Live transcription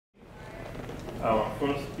Our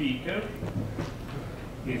first speaker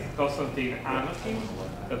is Konstantin Anokhin,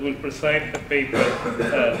 that will present the paper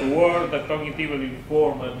Toward the Cognitively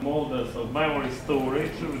Informed Models of Memory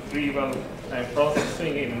Storage, Retrieval and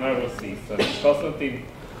Processing in Nervous System. Konstantin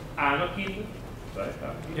Anokhin, right?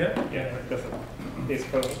 Yeah, is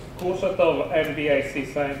from Kурчатовского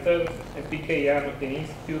НБИК Center and П.К.Анохина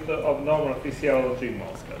Institute of Normal Physiology in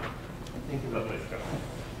Moscow. Thank you.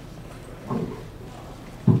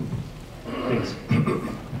 Thanks.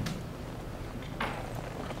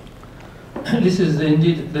 This is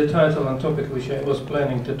indeed the title and topic which I was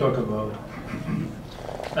planning to talk about.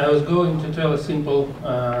 I was going to tell a simple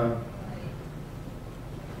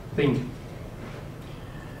thing,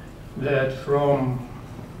 that from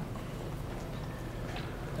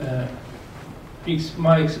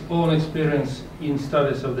my own experience in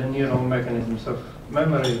studies of the neural mechanisms of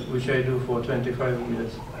memory, which I do for 25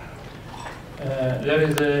 years, there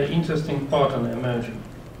is an interesting pattern emerging.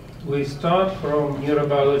 We start from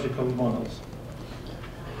neurobiological models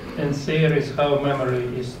and theories how memory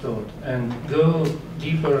is stored, and go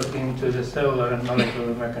deeper into the cellular and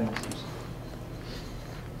molecular mechanisms.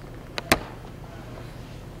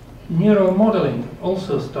 Neural modeling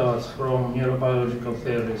also starts from neurobiological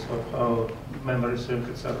theories of how memory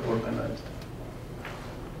circuits are organized.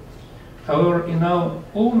 However, in our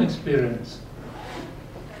own experience,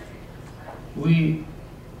 we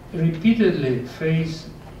repeatedly face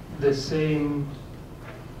the same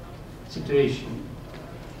situation,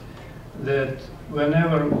 that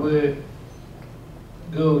whenever we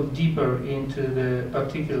go deeper into the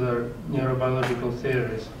particular neurobiological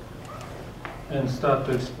theories and start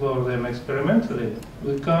to explore them experimentally,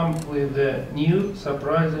 we come with new,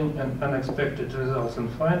 surprising and unexpected results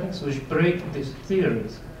and findings which break these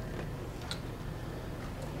theories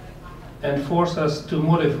and force us to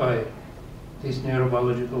modify these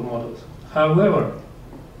neurobiological models. However,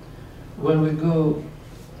 when we go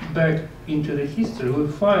back into the history, we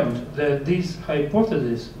find that these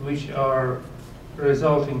hypotheses, which are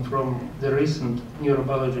resulting from the recent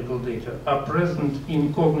neurobiological data, are present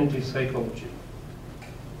in cognitive psychology.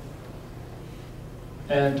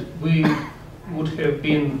 And we would have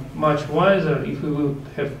been much wiser if we would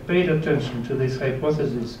have paid attention to these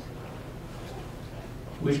hypotheses,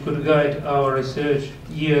 which could guide our research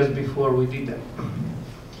years before we did them.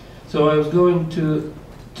 So I was going to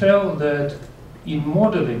tell that in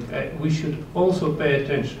modeling, we should also pay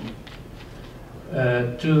attention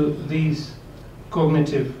to these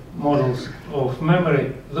cognitive models of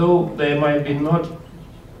memory, though they might be not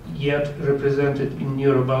yet represented in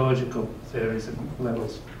neurobiological theories and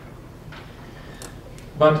levels.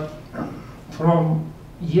 But from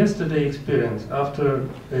yesterday's experience, after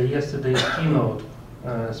yesterday's keynote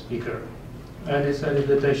speaker, I decided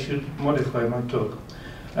that I should modify my talk.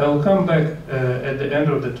 I will come back at the end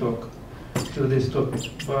of the talk to this topic,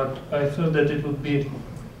 but I thought that it would be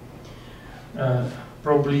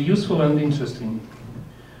probably useful and interesting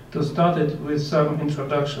to start it with some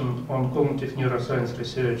introduction on cognitive neuroscience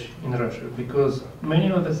research in Russia, because many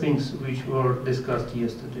of the things which were discussed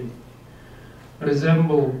yesterday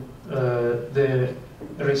resemble the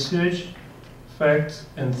research facts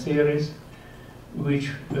and theories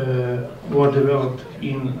which were developed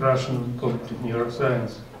in Russian cognitive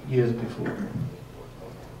neuroscience years before.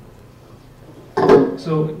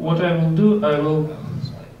 So what I will do, I will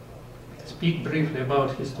speak briefly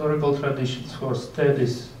about historical traditions for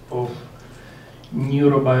studies of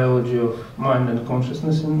neurobiology of mind and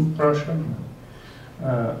consciousness in Russia.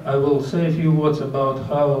 I will say a few words about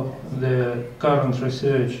how the current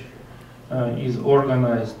research is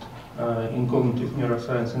organized in cognitive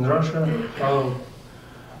neuroscience in Russia, how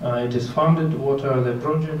it is funded, what are the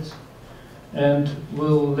projects, and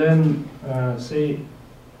will then say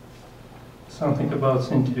something about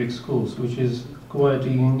scientific schools, which is quite a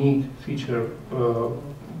unique feature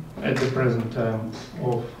at the present time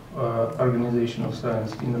of organization of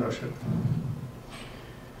science in Russia.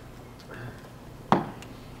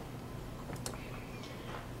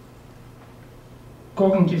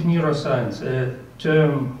 Cognitive neuroscience, a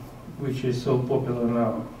term which is so popular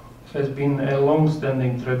now, has been a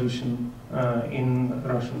long-standing tradition in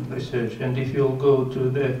Russian research. And if you'll go to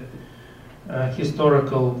the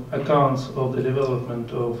historical accounts of the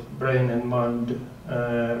development of brain and mind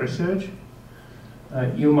research,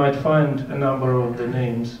 you might find a number of the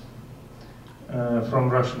names from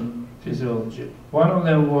Russian physiology. One of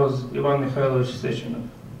them was Ivan Mikhailovich Sechenov.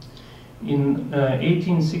 In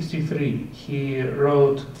 1863, he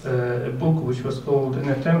wrote a book which was called An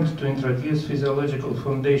Attempt to Introduce Physiological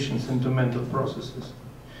Foundations into Mental Processes.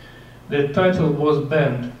 The title was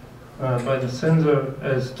banned by the censor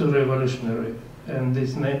as too revolutionary, and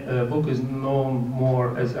this book is known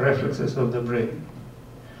more as Reflexes of the Brain.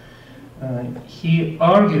 He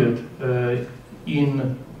argued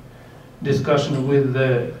in discussion with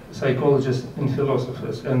the psychologists and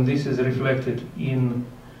philosophers, and this is reflected in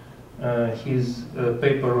his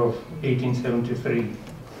paper of 1873,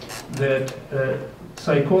 that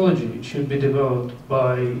psychology should be developed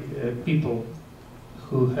by people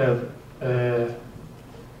who have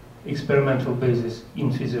experimental basis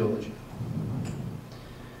in physiology.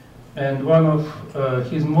 And one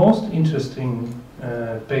of his most interesting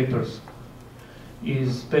papers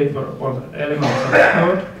is paper on elements of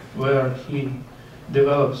thought, where he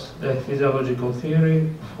develops a physiological theory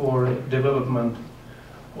for development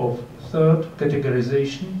of thought,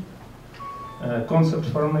 categorization, concept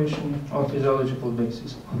formation on physiological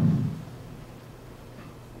basis.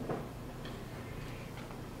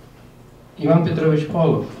 Ivan Petrovich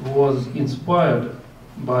Pavlov was inspired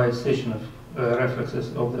by Sechenov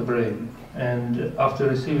reflexes of the brain, and after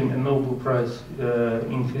receiving a Nobel Prize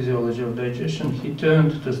in physiology of digestion, he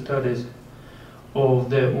turned to studies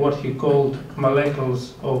of what he called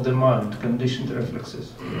molecules of the mind, conditioned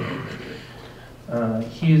reflexes.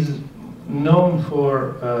 He is known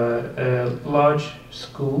for a large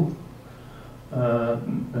school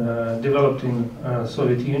developed in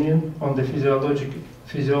Soviet Union on the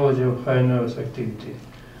physiology of high nervous activity,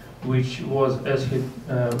 which was, as he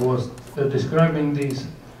was describing this,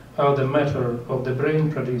 how the matter of the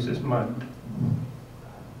brain produces mind.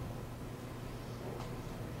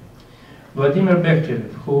 Vladimir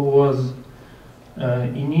Bekhterev, who was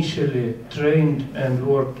initially trained and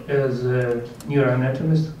worked as a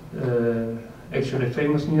neuroanatomist, actually a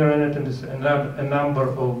famous neuroanatomist, a number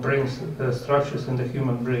of brain structures in the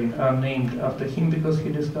human brain are named after him because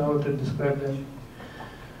he discovered and described them,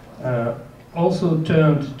 also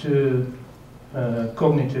turned to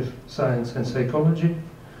cognitive science and psychology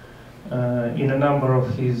in a number of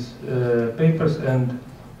his papers and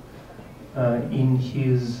in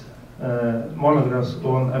his monographs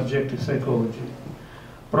on objective psychology.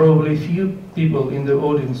 Probably few people in the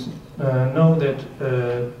audience know that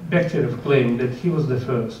Bekhterev claimed that he was the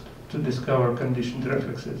first to discover conditioned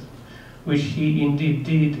reflexes, which he indeed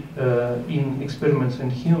did in experiments in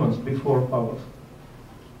humans before Pavlov.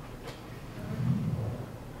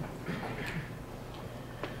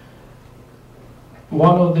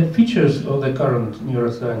 One of the features of the current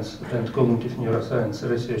neuroscience and cognitive neuroscience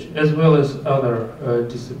research, as well as other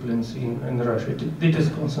disciplines in Russia, it is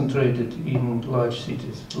concentrated in large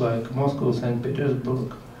cities like Moscow, St.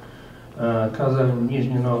 Petersburg, Kazan,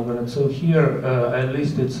 Nizhny Novgorod. So here I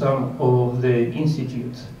listed some of the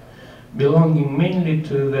institutes belonging mainly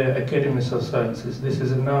to the academies of sciences. This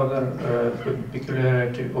is another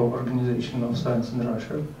peculiarity of organization of science in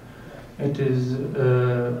Russia. It is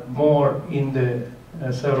more in the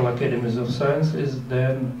several academies of sciences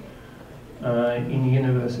than in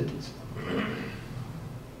universities.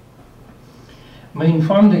 Main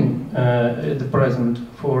funding at the present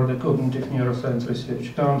for the cognitive neuroscience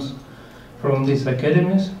research comes from these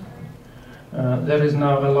academies. There is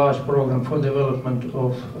now a large program for development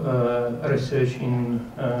of research in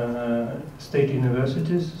state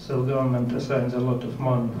universities, so government assigns a lot of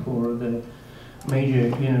money for the major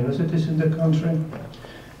universities in the country.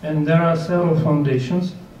 And there are several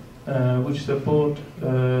foundations which support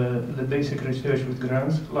the basic research with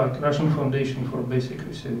grants, like Russian Foundation for Basic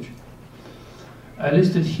Research. I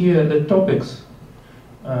listed here the topics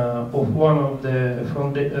of one of the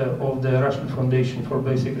Russian Foundation for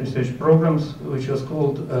Basic Research programs, which was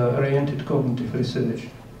called Oriented Cognitive Research.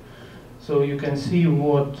 So you can see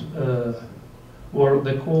what were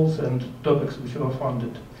the calls and topics which were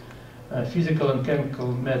funded. Physical and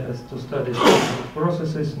chemical methods to study cognitive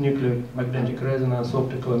processes, nuclear magnetic resonance,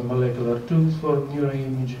 optical and molecular tools for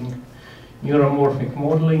neuroimaging, neuromorphic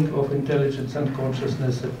modeling of intelligence and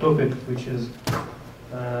consciousness, a topic which is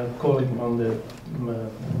calling on the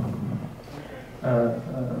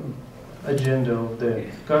agenda of the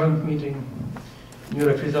current meeting,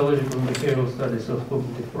 neurophysiological and behavioral studies of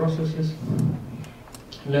cognitive processes,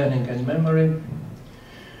 learning and memory,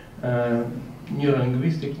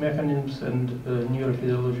 neurolinguistic mechanisms and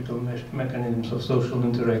neurophysiological mechanisms of social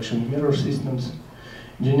interaction, mirror systems,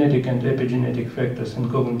 genetic and epigenetic factors in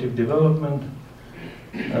cognitive development,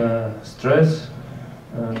 stress,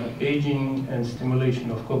 aging and stimulation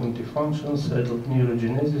of cognitive functions, adult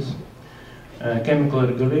neurogenesis, chemical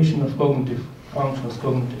regulation of cognitive functions,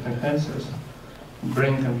 cognitive enhancers,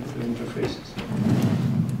 brain-computer interfaces.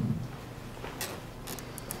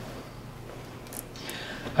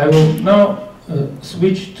 I will now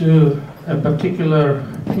switch to a particular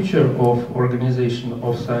feature of organization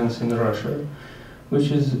of science in Russia, which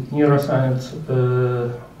is neuroscience,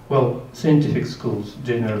 well, scientific schools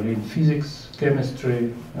generally in physics,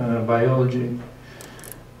 chemistry, biology.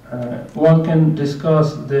 One can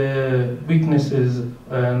discuss the weaknesses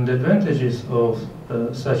and advantages of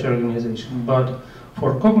such organization, but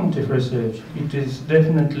for cognitive research, it is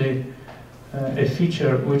definitely a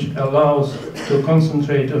feature which allows to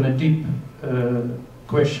concentrate on a deep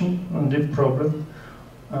question, on a deep problem,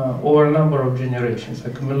 over a number of generations,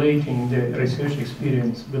 accumulating the research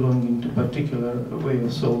experience belonging to a particular way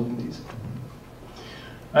of solving this.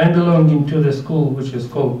 I am belonging to the school which is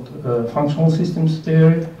called functional systems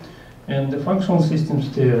theory, and the functional systems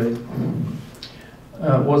theory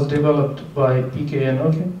was developed by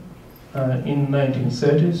P.K.Anokhin in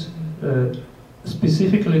 1930s,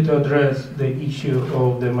 specifically to address the issue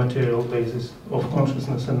of the material basis of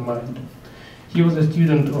consciousness and mind. He was a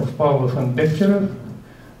student of Pavlov and Bekhterev,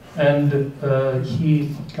 and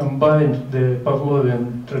he combined the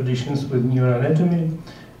Pavlovian traditions with neuroanatomy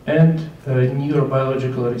and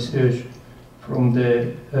neurobiological research from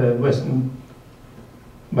the Western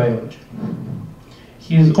biology.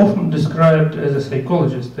 He is often described as a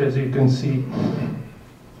psychologist, as you can see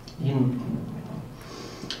in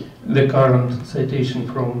the current citation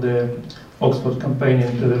from the Oxford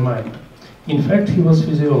Companion to the Mind. In fact, he was a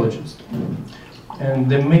physiologist, and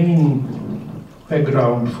the main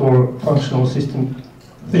background for functional system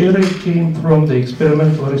theory came from the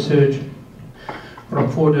experimental research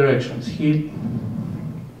from 4 directions. He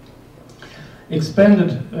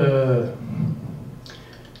expanded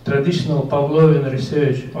traditional Pavlovian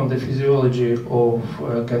research on the physiology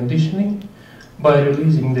of conditioning by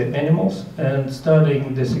releasing the animals and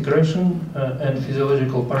studying the secretion and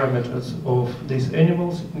physiological parameters of these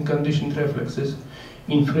animals in conditioned reflexes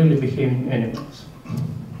in freely behaving animals.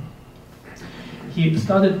 He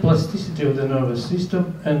studied plasticity of the nervous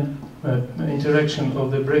system and interaction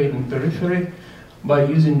of the brain and periphery by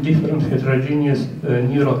using different heterogeneous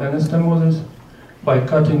neural anastomosis, by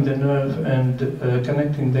cutting the nerve and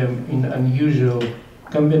connecting them in unusual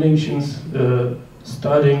combinations,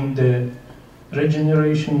 studying the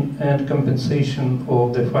regeneration and compensation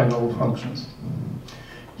of the final functions.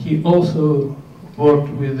 He also worked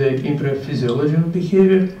with the improved physiology of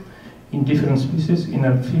behavior in different species, in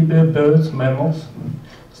amphibia, birds, mammals,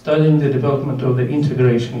 studying the development of the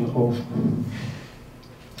integration of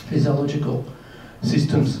physiological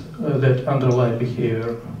systems that underlie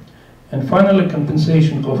behavior. And finally,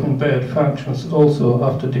 compensation of impaired functions also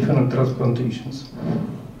after different transplantations.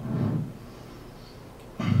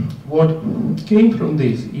 What came from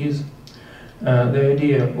this is the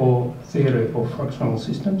idea or theory of functional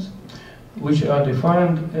systems, which are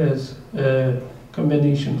defined as a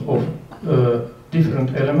combination of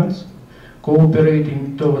different elements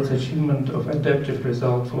cooperating towards achievement of adaptive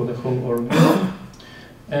result for the whole organism.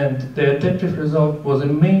 And the adaptive result was a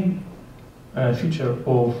main feature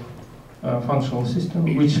of functional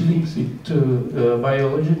system, which links it to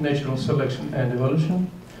biology, natural selection and evolution,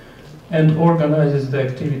 and organizes the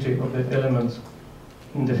activity of the elements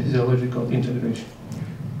in the physiological integration.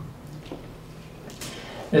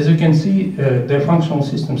 As you can see, the functional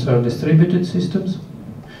systems are distributed systems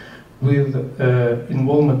with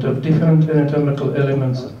involvement of different anatomical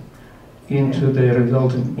elements into the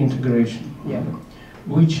resulting integration,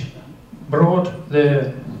 which brought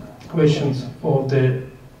the questions of the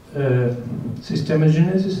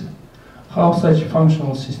systemogenesis, how such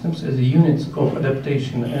functional systems as units of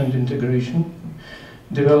adaptation and integration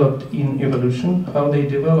developed in evolution, how they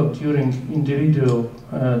developed during individual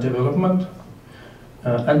development,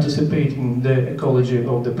 anticipating the ecology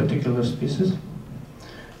of the particular species,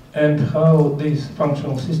 and how these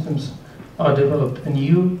functional systems are developed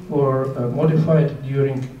anew or modified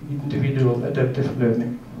during individual adaptive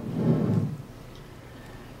learning.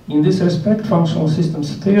 In this respect, functional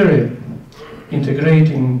systems theory,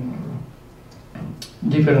 integrating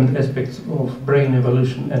different aspects of brain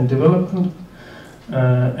evolution and development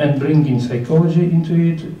and bringing psychology into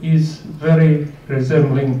it, is very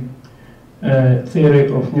resembling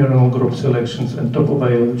theory of neuronal group selections and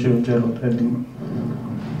topobiology of Gerald Edelman.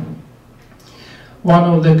 One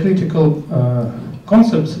of the critical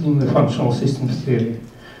concepts in the functional systems theory,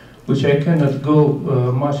 which I cannot go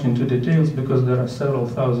much into details because there are several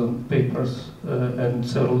thousand papers and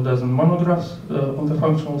several dozen monographs on the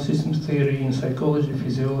functional systems theory in psychology,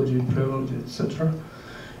 physiology, embryology, etc.,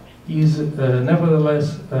 is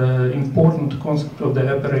nevertheless important concept of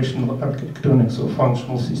the operational architectonics of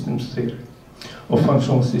functional systems theory, of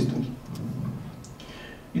functional systems.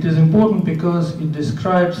 It is important because it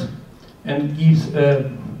describes and gives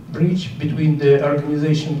a bridge between the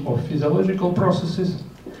organization of physiological processes,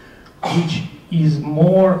 which is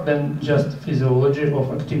more than just physiology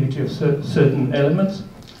of activity of certain elements,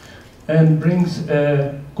 and brings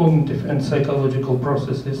cognitive and psychological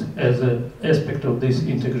processes as an aspect of this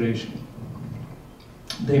integration.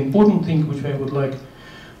 The important thing which I would like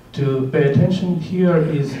to pay attention here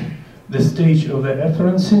is the stage of the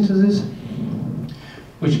afferent synthesis,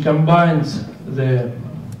 which combines the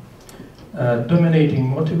dominating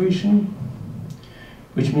motivation,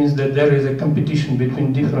 which means that there is a competition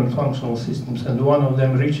between different functional systems, and one of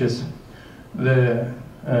them reaches the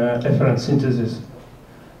afferent synthesis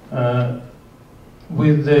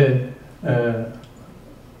with the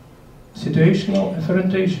situational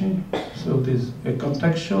afferentation, so this a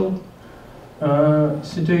contextual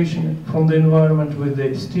situation from the environment with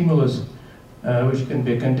the stimulus, which can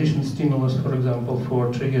be a conditioned stimulus, for example, for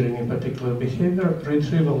triggering a particular behavior,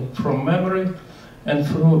 retrieval from memory, and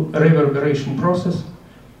through reverberation process,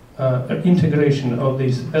 integration of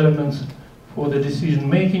these elements for the decision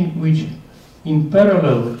making, which in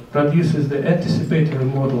parallel produces the anticipatory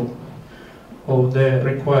model of the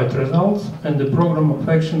required results and the program of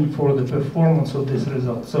action for the performance of this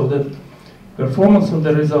result. So that performance of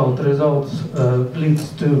the results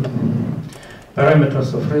leads to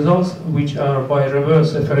parameters of results, which are by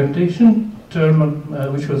reverse afferentation,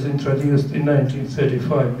 term which was introduced in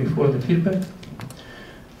 1935 before the feedback,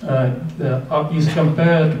 is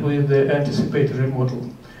compared with the anticipatory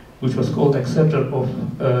model, which was called acceptor of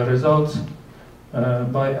results,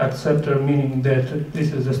 by acceptor meaning that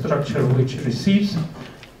this is the structure which receives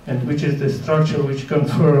and which is the structure which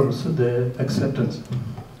confirms the acceptance.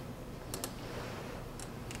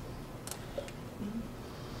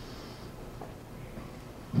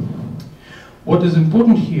 What is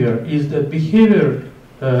important here is the behavior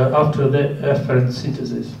after the afferent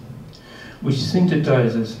synthesis, which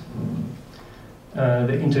synthesizes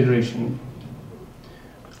the integration,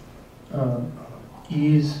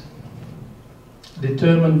 is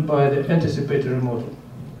determined by the anticipatory model,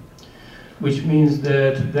 which means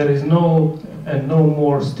that there is no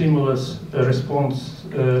more stimulus response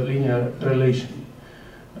linear relation.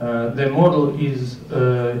 The model is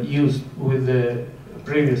used with the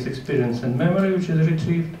previous experience and memory, which is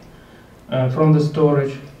retrieved from the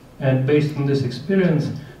storage, and based on this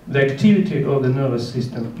experience, the activity of the nervous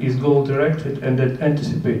system is goal-directed and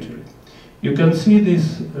anticipatory. You can see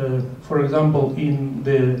this, for example,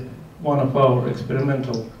 in one of our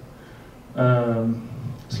experimental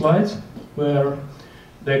slides, where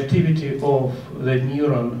the activity of the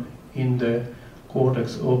neuron in the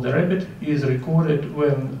cortex of the rabbit is recorded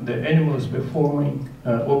when the animal is performing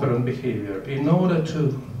operant behavior. In order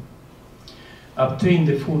to obtain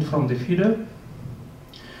the food from the feeder,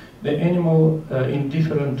 the animal in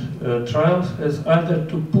different trials has either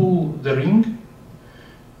to pull the ring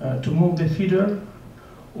to move the feeder,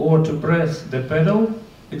 or to press the pedal.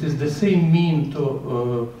 It is the same mean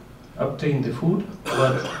to obtain the food,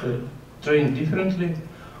 but trained differently,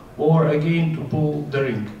 or again to pull the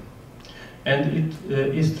ring. And it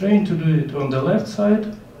is trained to do it on the left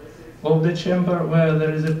side of the chamber, where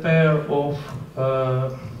there is a pair of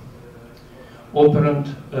operant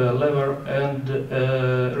lever and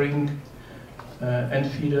ring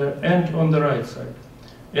and feeder, and on the right side.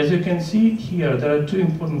 As you can see here, there are two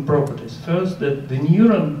important properties. First, that the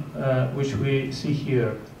neuron, which we see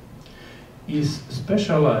here, is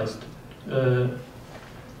specialized to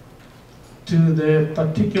the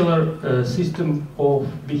particular system of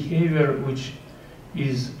behavior which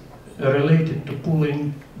is related to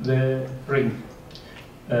pulling the ring.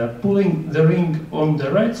 Pulling the ring on the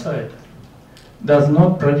right side does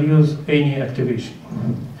not produce any activation.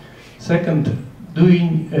 Second,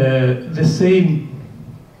 doing the same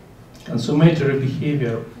consummatory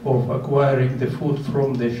behavior of acquiring the food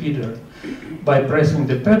from the feeder by pressing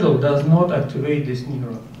the pedal does not activate this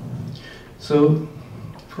neuron. So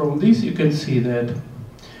from this you can see that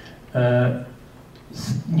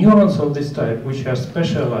neurons of this type, which are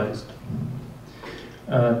specialized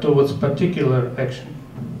towards particular action,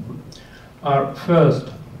 are first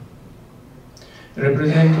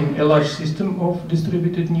representing a large system of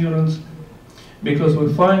distributed neurons, because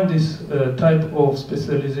we find this type of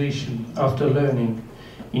specialization after learning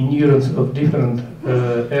in neurons of different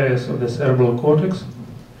areas of the cerebral cortex,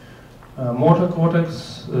 motor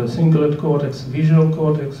cortex, cingulate cortex, visual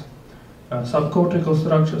cortex, subcortical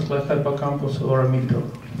structures like hippocampus or amygdala.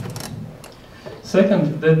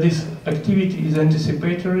 Second, that this activity is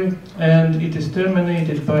anticipatory and it is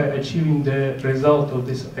terminated by achieving the result of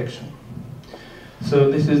this action. So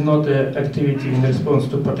this is not an activity in response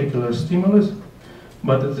to particular stimulus,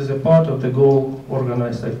 but it is a part of the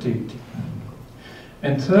goal-organized activity.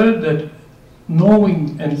 And third, that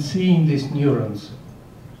knowing and seeing these neurons,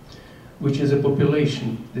 which is a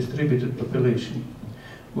population, distributed population,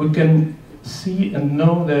 we can see and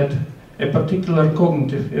know that a particular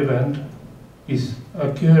cognitive event is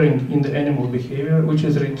occurring in the animal behavior, which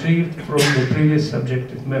is retrieved from the previous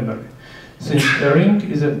subjective memory. Since a ring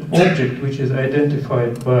is an object which is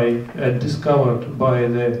identified by, discovered by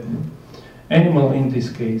the animal in this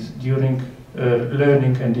case during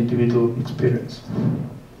learning and individual experience.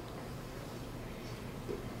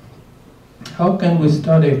 How can we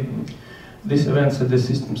study these events at the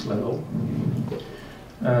systems level?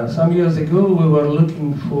 Some years ago we were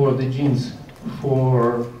looking for the genes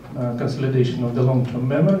for consolidation of the long-term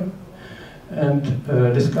memory, and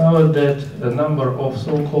discovered that a number of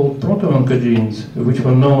so-called proto-oncogenes, which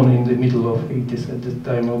were known in the middle of 80s at the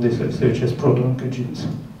time of this research as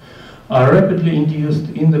proto-oncogenes, are rapidly induced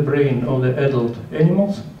in the brain of the adult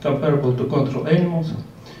animals, comparable to control animals,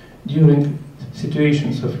 during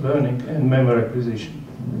situations of learning and memory acquisition.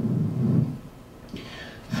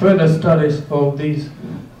 Further studies of these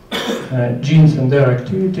genes and their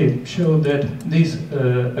activity show that this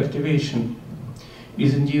activation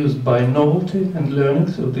is induced by novelty and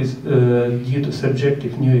learning, so it is due to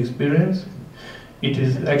subjective new experience. It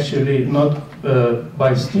is actually not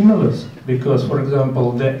by stimulus, because, for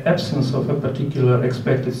example, the absence of a particular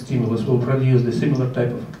expected stimulus will produce the similar type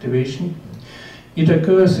of activation. It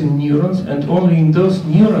occurs in neurons, and only in those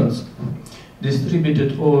neurons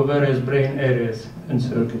distributed over various brain areas and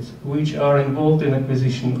circuits, which are involved in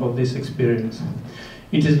acquisition of this experience.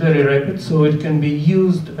 It is very rapid, so it can be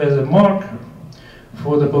used as a marker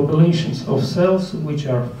for the populations of cells which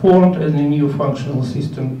are formed as a new functional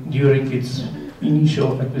system during its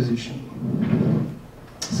initial acquisition.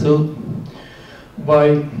 So,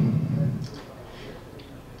 by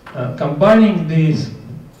combining these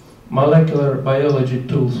molecular biology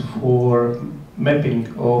tools for mapping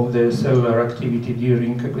of the cellular activity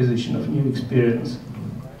during acquisition of new experience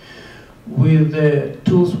with the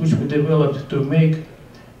tools which we developed to make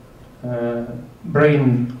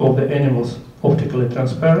brain of the animals optically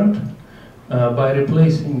transparent by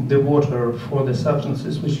replacing the water for the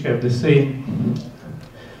substances which have the same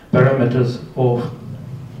parameters of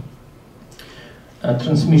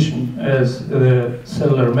transmission as the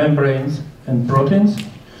cellular membranes and proteins,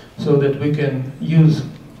 so that we can use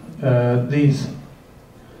these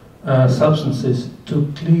substances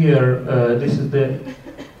to clear, this is the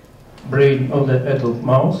brain of the adult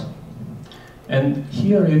mouse, and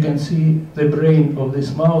here you can see the brain of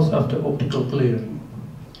this mouse after optical clearing.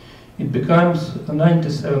 It becomes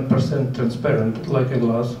 97% transparent, like a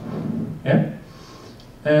glass. Yeah?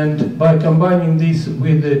 And by combining this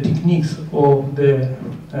with the techniques of the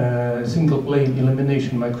single plane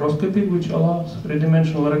illumination microscopy, which allows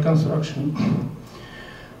three-dimensional reconstruction,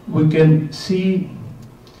 we can see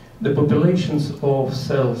the populations of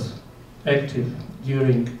cells active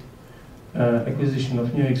during acquisition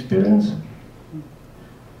of new experience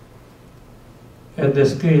at the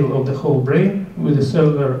scale of the whole brain with a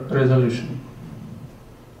cellular resolution.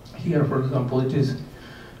 Here, for example, it is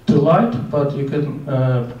too light, but you can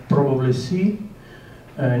probably see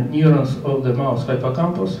neurons of the mouse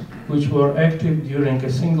hippocampus, which were active during a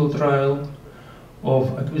single trial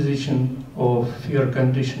of acquisition of fear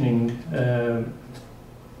conditioning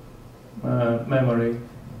memory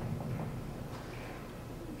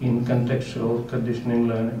in contextual conditioning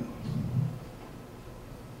learning.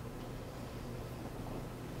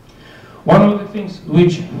 One of the things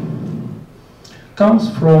which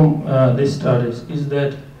comes from these studies is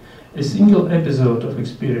that a single episode of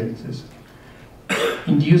experiences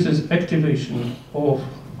induces activation of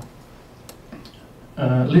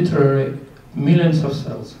literally millions of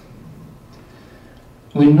cells.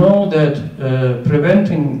 We know that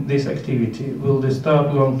preventing this activity will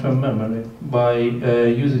disturb long-term memory by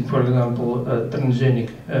using, for example,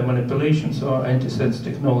 transgenic manipulations or antisense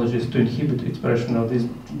technologies to inhibit expression of these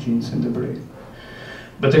genes in the brain.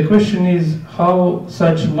 But the question is how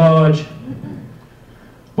such large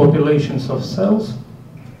populations of cells,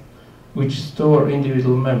 which store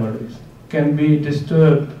individual memories, can be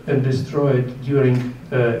disturbed and destroyed during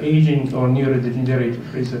aging or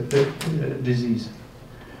neurodegenerative disease.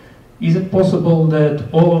 Is it possible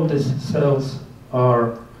that all of these cells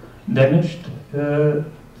are damaged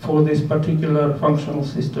for this particular functional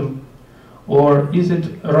system? Or is it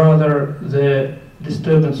rather the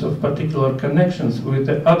disturbance of particular connections with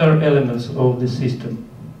the other elements of the system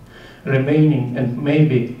remaining and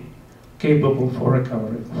maybe capable for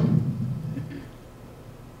recovery?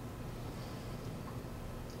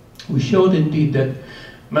 We showed indeed that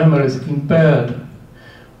memory is impaired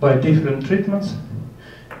by different treatments,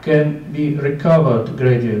 can be recovered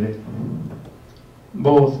gradually,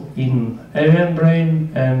 both in avian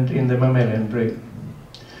brain and in the mammalian brain.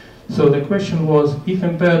 So the question was, if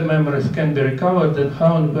impaired memories can be recovered, then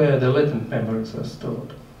how and where the latent memories are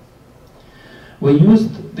stored? We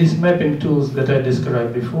used these mapping tools that I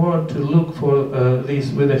described before to look for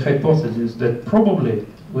this with a hypothesis that probably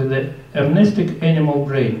with the amnestic animal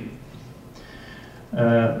brain,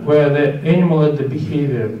 where the animal and the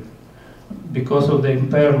behavior, because of the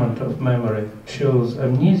impairment of memory, shows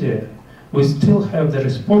amnesia, we still have the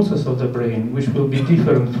responses of the brain which will be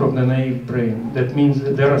different from the naive brain. That means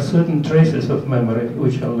that there are certain traces of memory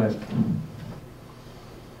which are left.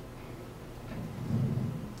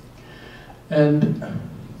 And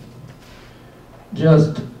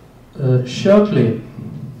just shortly,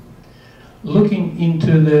 looking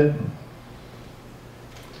into the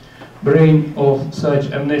brain of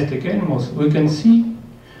such amnestic animals, we can see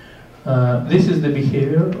this is the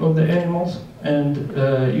behavior of the animals, and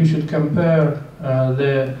you should compare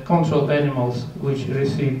the control animals which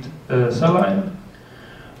received saline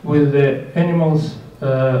with the animals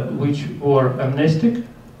which were amnestic,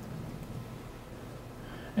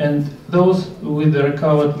 and those with the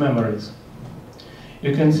recovered memories.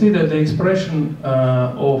 You can see that the expression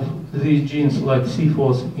of these genes like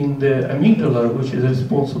C4 in the amygdala, which is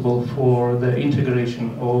responsible for the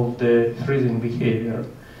integration of the freezing behavior,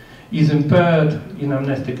 is impaired in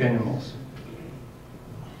amnestic animals.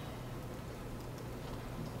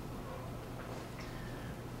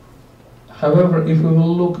 However, if we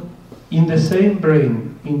will look in the same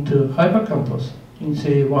brain into hippocampus in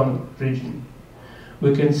CA1 region,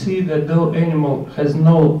 we can see that though animal has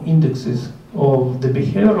no indexes of the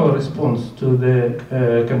behavioral response to the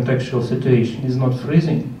contextual situation, is not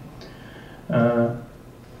freezing, the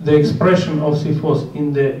expression of C4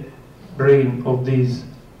 in the brain of these,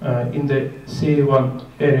 in the CA1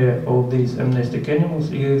 area of these amnestic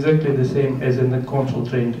animals is exactly the same as in the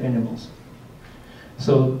control-trained animals.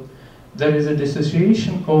 So there is a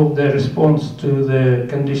dissociation of the response to the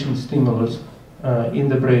conditioned stimulus in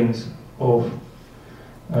the brains of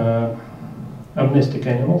amnestic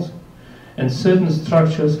animals, and certain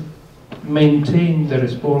structures maintain the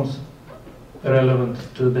response relevant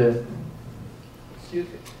to the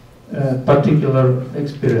particular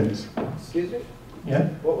experience. Excuse me? Yeah?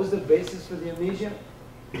 What was the basis for the amnesia?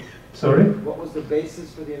 Sorry? What was the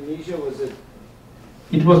basis for the amnesia? Was it?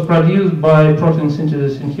 It was produced by protein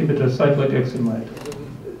synthesis inhibitor cycloheximide.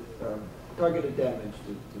 Targeted damage?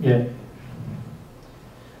 Yeah.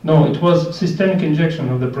 No, it was systemic injection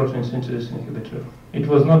of the protein synthesis inhibitor. It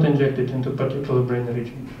was not injected into a particular brain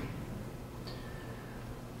region.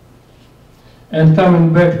 And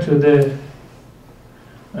coming back to the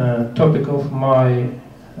topic of my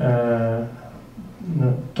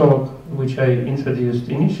talk, which I introduced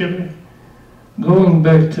initially, going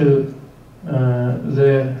back to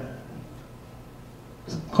the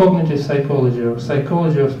cognitive psychology or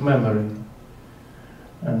psychology of memory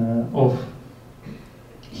of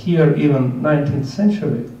here even 19th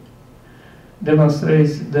century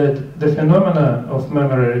demonstrates that the phenomena of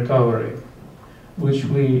memory recovery, which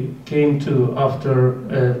we came to after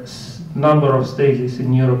a number of stages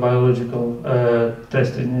in neurobiological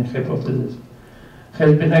testing and hypothesis,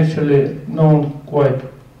 has been actually known quite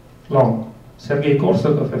long. Sergei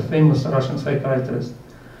Korsakov, a famous Russian psychiatrist,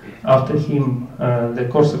 after him the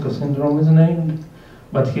Korsakov syndrome is named,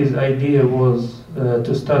 but his idea was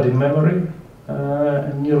to study memory,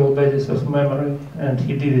 neural basis of memory, and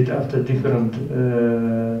he did it after different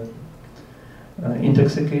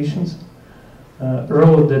intoxications.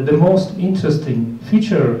 Wrote that the most interesting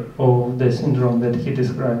feature of the syndrome that he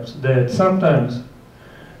describes, that sometimes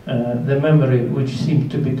the memory which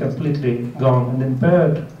seemed to be completely gone and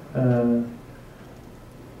impaired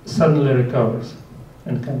suddenly recovers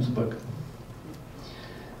and comes back.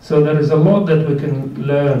 So there is a lot that we can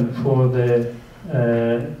learn for the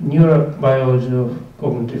neurobiology of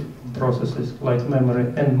cognitive processes like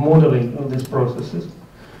memory and modeling of these processes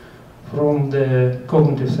from the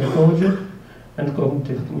cognitive psychology and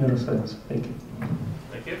cognitive neuroscience. Thank you.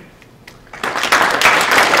 Thank you.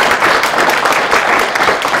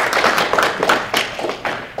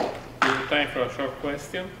 We have time for a short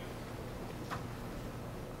question.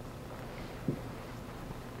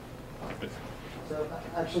 So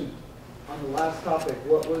actually, on the last topic,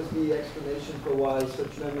 what was the explanation for why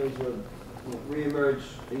such memories would re-emerge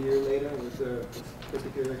a year later? Was there a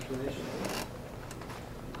particular explanation?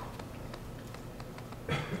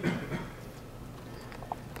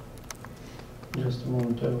 Just a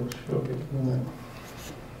moment, I will show you.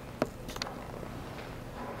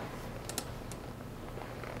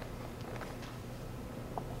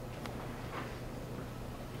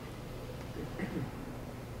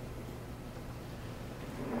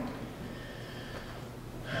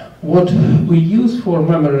 What we use for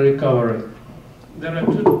memory recovery, there are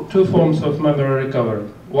two forms of memory recovery.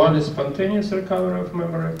 One is spontaneous recovery of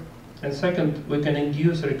memory, and second, we can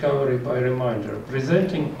induce recovery by reminder,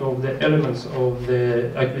 presenting of the elements of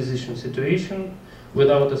the acquisition situation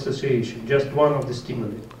without association, just one of the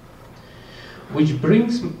stimuli, which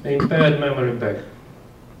brings impaired memory back.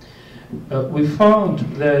 We found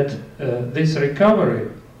that this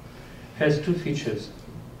recovery has two features.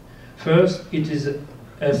 First, it is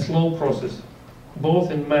a slow process.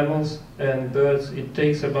 Both in mammals and birds, it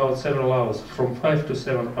takes about several hours, from 5 to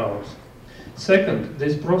 7 hours. Second,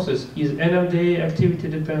 this process is NMDA activity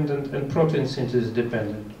dependent and protein synthesis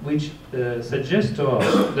dependent, which suggests to us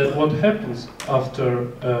that what happens after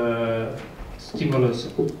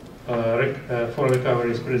stimulus for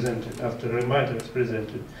recovery is presented, after reminder is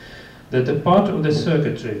presented, that the part of the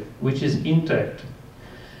circuitry which is intact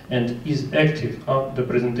and is active after the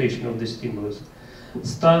presentation of the stimulus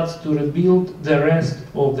starts to rebuild the rest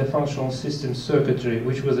of the functional system circuitry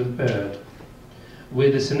which was impaired,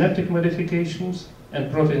 with the synaptic modifications and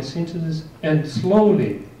protein synthesis, and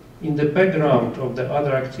slowly, in the background of the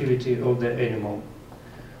other activity of the animal,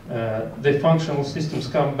 the functional systems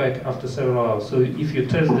come back after several hours. So if you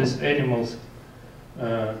test these animals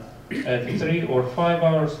at 3 or 5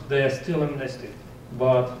 hours, they are still amnestic.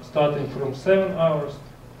 But starting from 7 hours,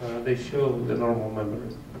 they show the normal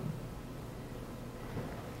memory.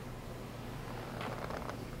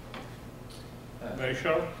 Very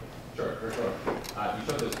short? Sure, very short. You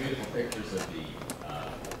showed those beautiful pictures of the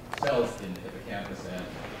cells in the hippocampus and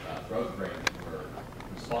throughout the brain were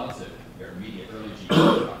responsive. Their immediate early genes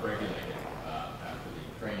upregulated after the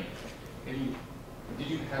training. Did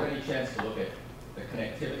you have any chance to look at the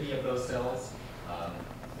connectivity of those cells?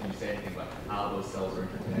 Can you say anything about how those cells are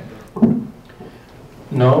interconnected?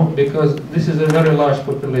 No, because this is a very large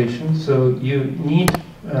population, so you need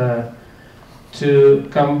to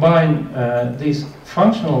combine this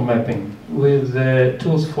functional mapping with the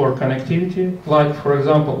tools for connectivity, like, for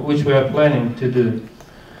example, which we are planning to do,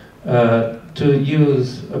 to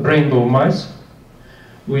use rainbow mice,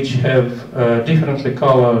 which have differently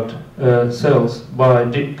colored cells by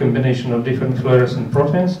combination of different fluorescent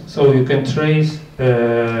proteins, so you can trace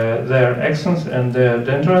their axons and their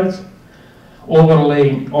dendrites,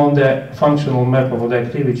 overlaying on the functional map of the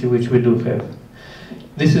activity which we do have.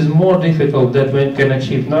 This is more difficult than we can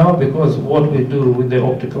achieve now, because what we do with the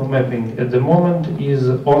optical mapping at the moment is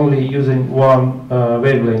only using one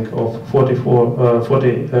wavelength of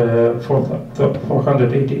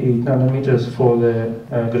 488 nanometers for the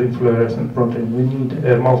green fluorescent protein. We need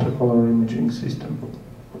a multicolor imaging system.